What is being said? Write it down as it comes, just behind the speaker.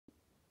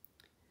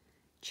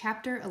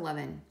Chapter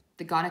 11,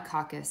 the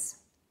Gonococcus.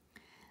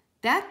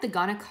 That the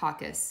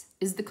gonococcus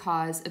is the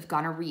cause of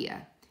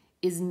gonorrhea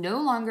is no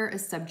longer a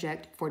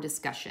subject for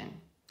discussion.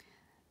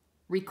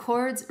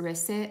 Records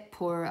recette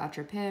pour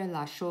attraper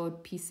la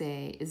chaude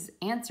pisse is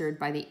answered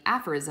by the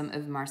aphorism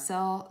of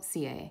Marcel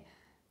Sier,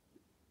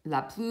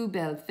 La plus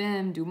belle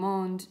femme du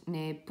monde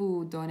ne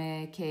peut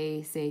donner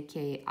que ce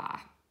qu'elle a.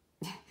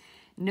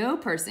 No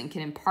person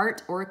can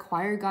impart or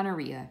acquire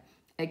gonorrhea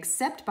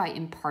except by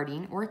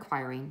imparting or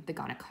acquiring the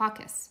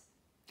gonococcus.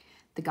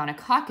 The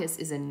gonococcus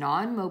is a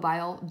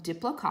non-mobile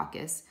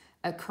diplococcus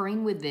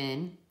occurring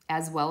within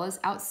as well as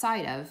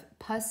outside of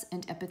pus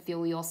and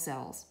epithelial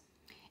cells.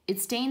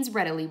 It stains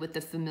readily with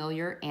the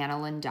familiar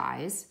aniline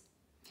dyes.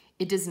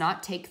 It does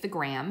not take the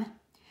gram.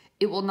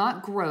 It will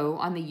not grow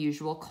on the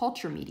usual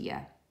culture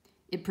media.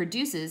 It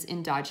produces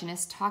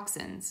endogenous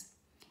toxins.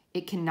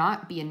 It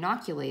cannot be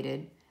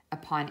inoculated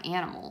upon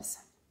animals.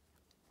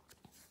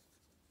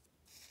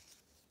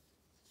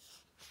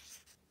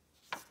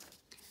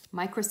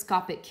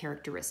 Microscopic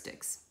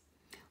characteristics.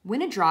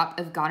 When a drop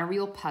of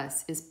gonorrheal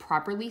pus is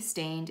properly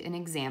stained and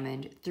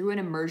examined through an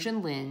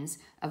immersion lens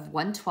of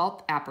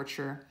 1/12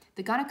 aperture,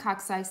 the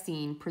gonococci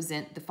seen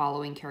present the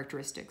following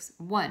characteristics.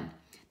 1.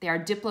 They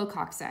are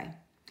diplococci.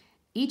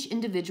 Each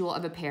individual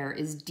of a pair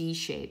is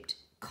D-shaped,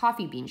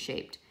 coffee bean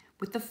shaped,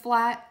 with the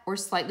flat or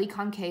slightly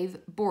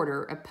concave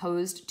border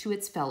opposed to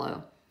its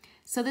fellow,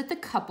 so that the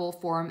couple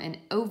form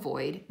an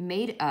ovoid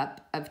made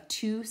up of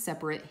two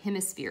separate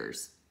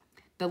hemispheres.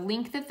 The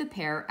length of the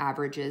pair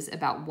averages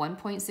about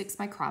 1.6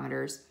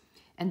 micrometers,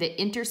 and the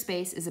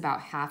interspace is about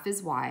half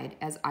as wide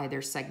as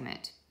either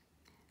segment.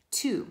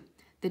 2.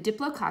 The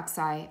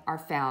diplococci are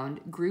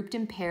found grouped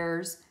in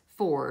pairs,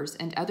 fours,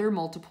 and other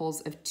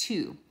multiples of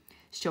 2,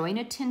 showing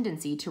a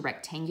tendency to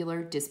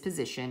rectangular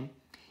disposition,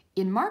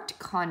 in marked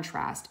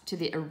contrast to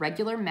the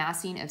irregular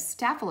massing of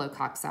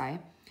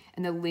staphylococci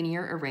and the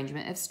linear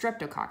arrangement of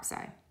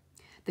streptococci.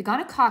 The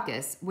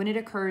gonococcus, when it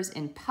occurs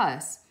in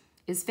pus,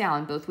 is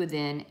found both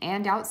within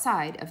and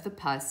outside of the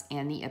pus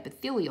and the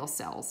epithelial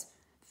cells.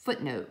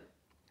 Footnote: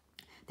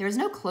 there is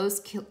no close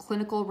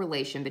clinical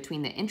relation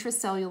between the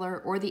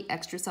intracellular or the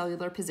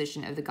extracellular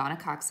position of the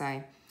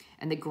gonococci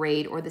and the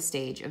grade or the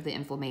stage of the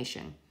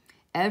inflammation.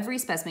 Every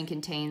specimen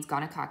contains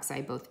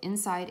gonococci both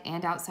inside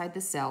and outside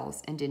the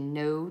cells and in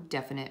no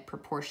definite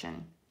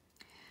proportion.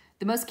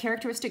 The most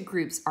characteristic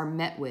groups are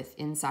met with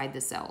inside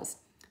the cells.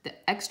 The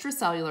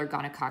extracellular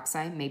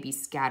gonococci may be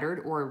scattered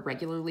or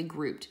irregularly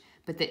grouped,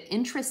 but the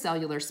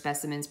intracellular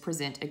specimens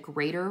present a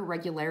greater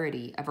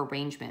regularity of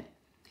arrangement.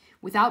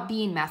 Without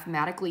being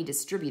mathematically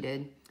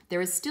distributed,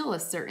 there is still a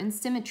certain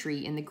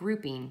symmetry in the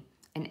grouping,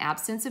 an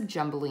absence of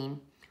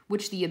jumbling,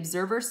 which the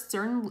observer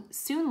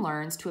soon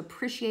learns to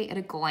appreciate at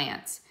a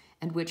glance,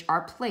 and which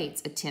our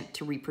plates attempt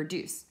to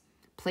reproduce.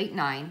 Plate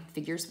 9,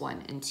 figures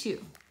 1 and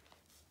 2.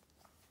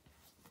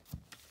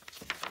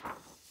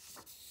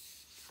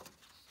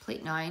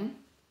 Plate 9.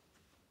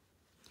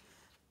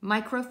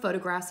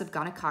 Microphotographs of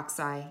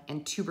gonococci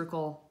and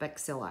tubercle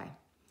bacilli.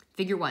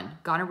 Figure 1,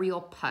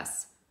 gonorrheal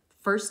pus.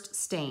 First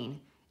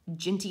stain,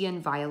 gentian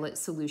violet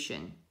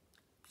solution.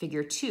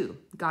 Figure 2,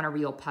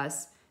 gonorrheal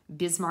pus,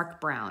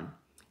 Bismarck brown.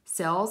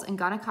 Cells and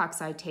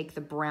gonococci take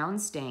the brown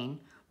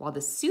stain, while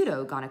the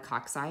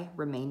pseudogonococci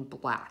remain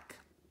black.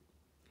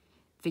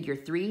 Figure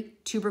 3,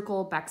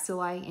 tubercle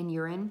bacilli in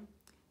urine.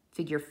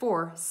 Figure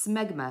 4,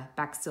 smegma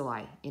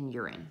bacilli in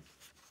urine.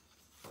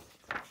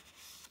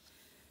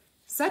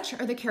 Such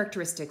are the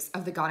characteristics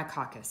of the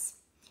gonococcus.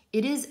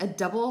 It is a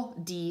double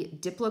D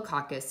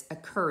diplococcus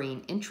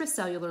occurring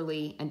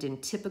intracellularly and in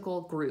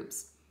typical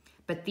groups,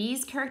 but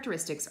these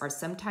characteristics are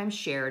sometimes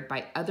shared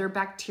by other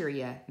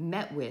bacteria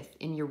met with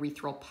in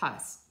urethral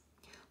pus.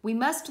 We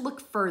must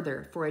look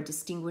further for a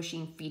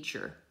distinguishing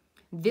feature.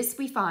 This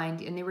we find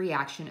in the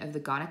reaction of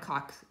the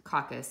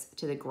gonococcus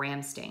to the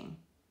gram stain.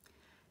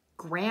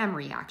 Gram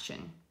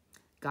reaction.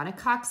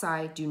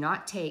 Gonococci do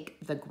not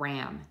take the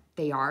gram.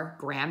 They are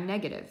gram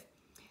negative.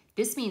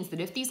 This means that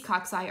if these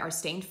cocci are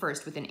stained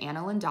first with an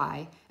aniline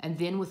dye and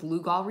then with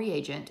Lugol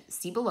reagent,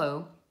 see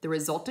below, the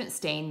resultant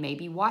stain may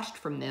be washed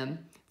from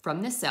them,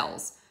 from the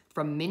cells,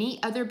 from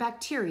many other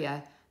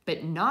bacteria,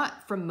 but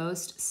not from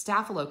most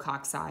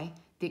staphylococci.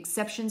 The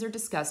exceptions are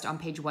discussed on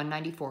page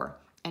 194,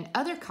 and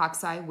other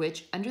cocci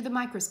which, under the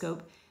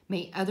microscope,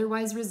 may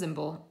otherwise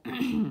resemble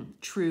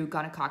true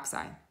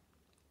gonococci.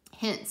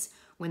 Hence,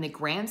 when the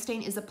gram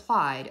stain is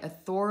applied, a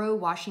thorough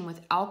washing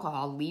with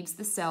alcohol leaves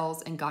the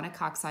cells and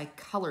gonococci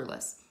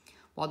colorless,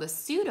 while the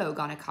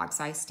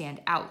pseudogonococci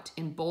stand out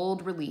in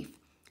bold relief,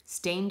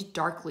 stained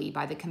darkly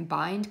by the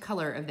combined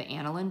color of the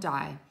aniline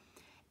dye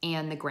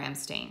and the gram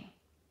stain.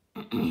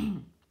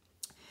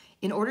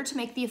 In order to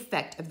make the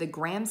effect of the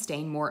gram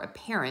stain more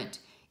apparent,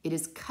 it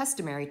is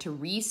customary to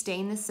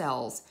restain the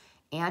cells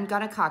and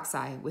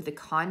gonococci with a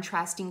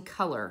contrasting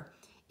color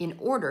in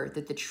order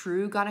that the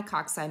true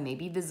gonococci may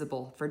be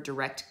visible for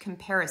direct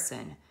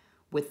comparison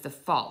with the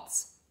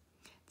false.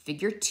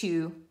 Plate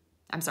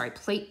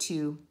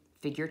 2,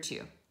 figure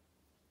 2.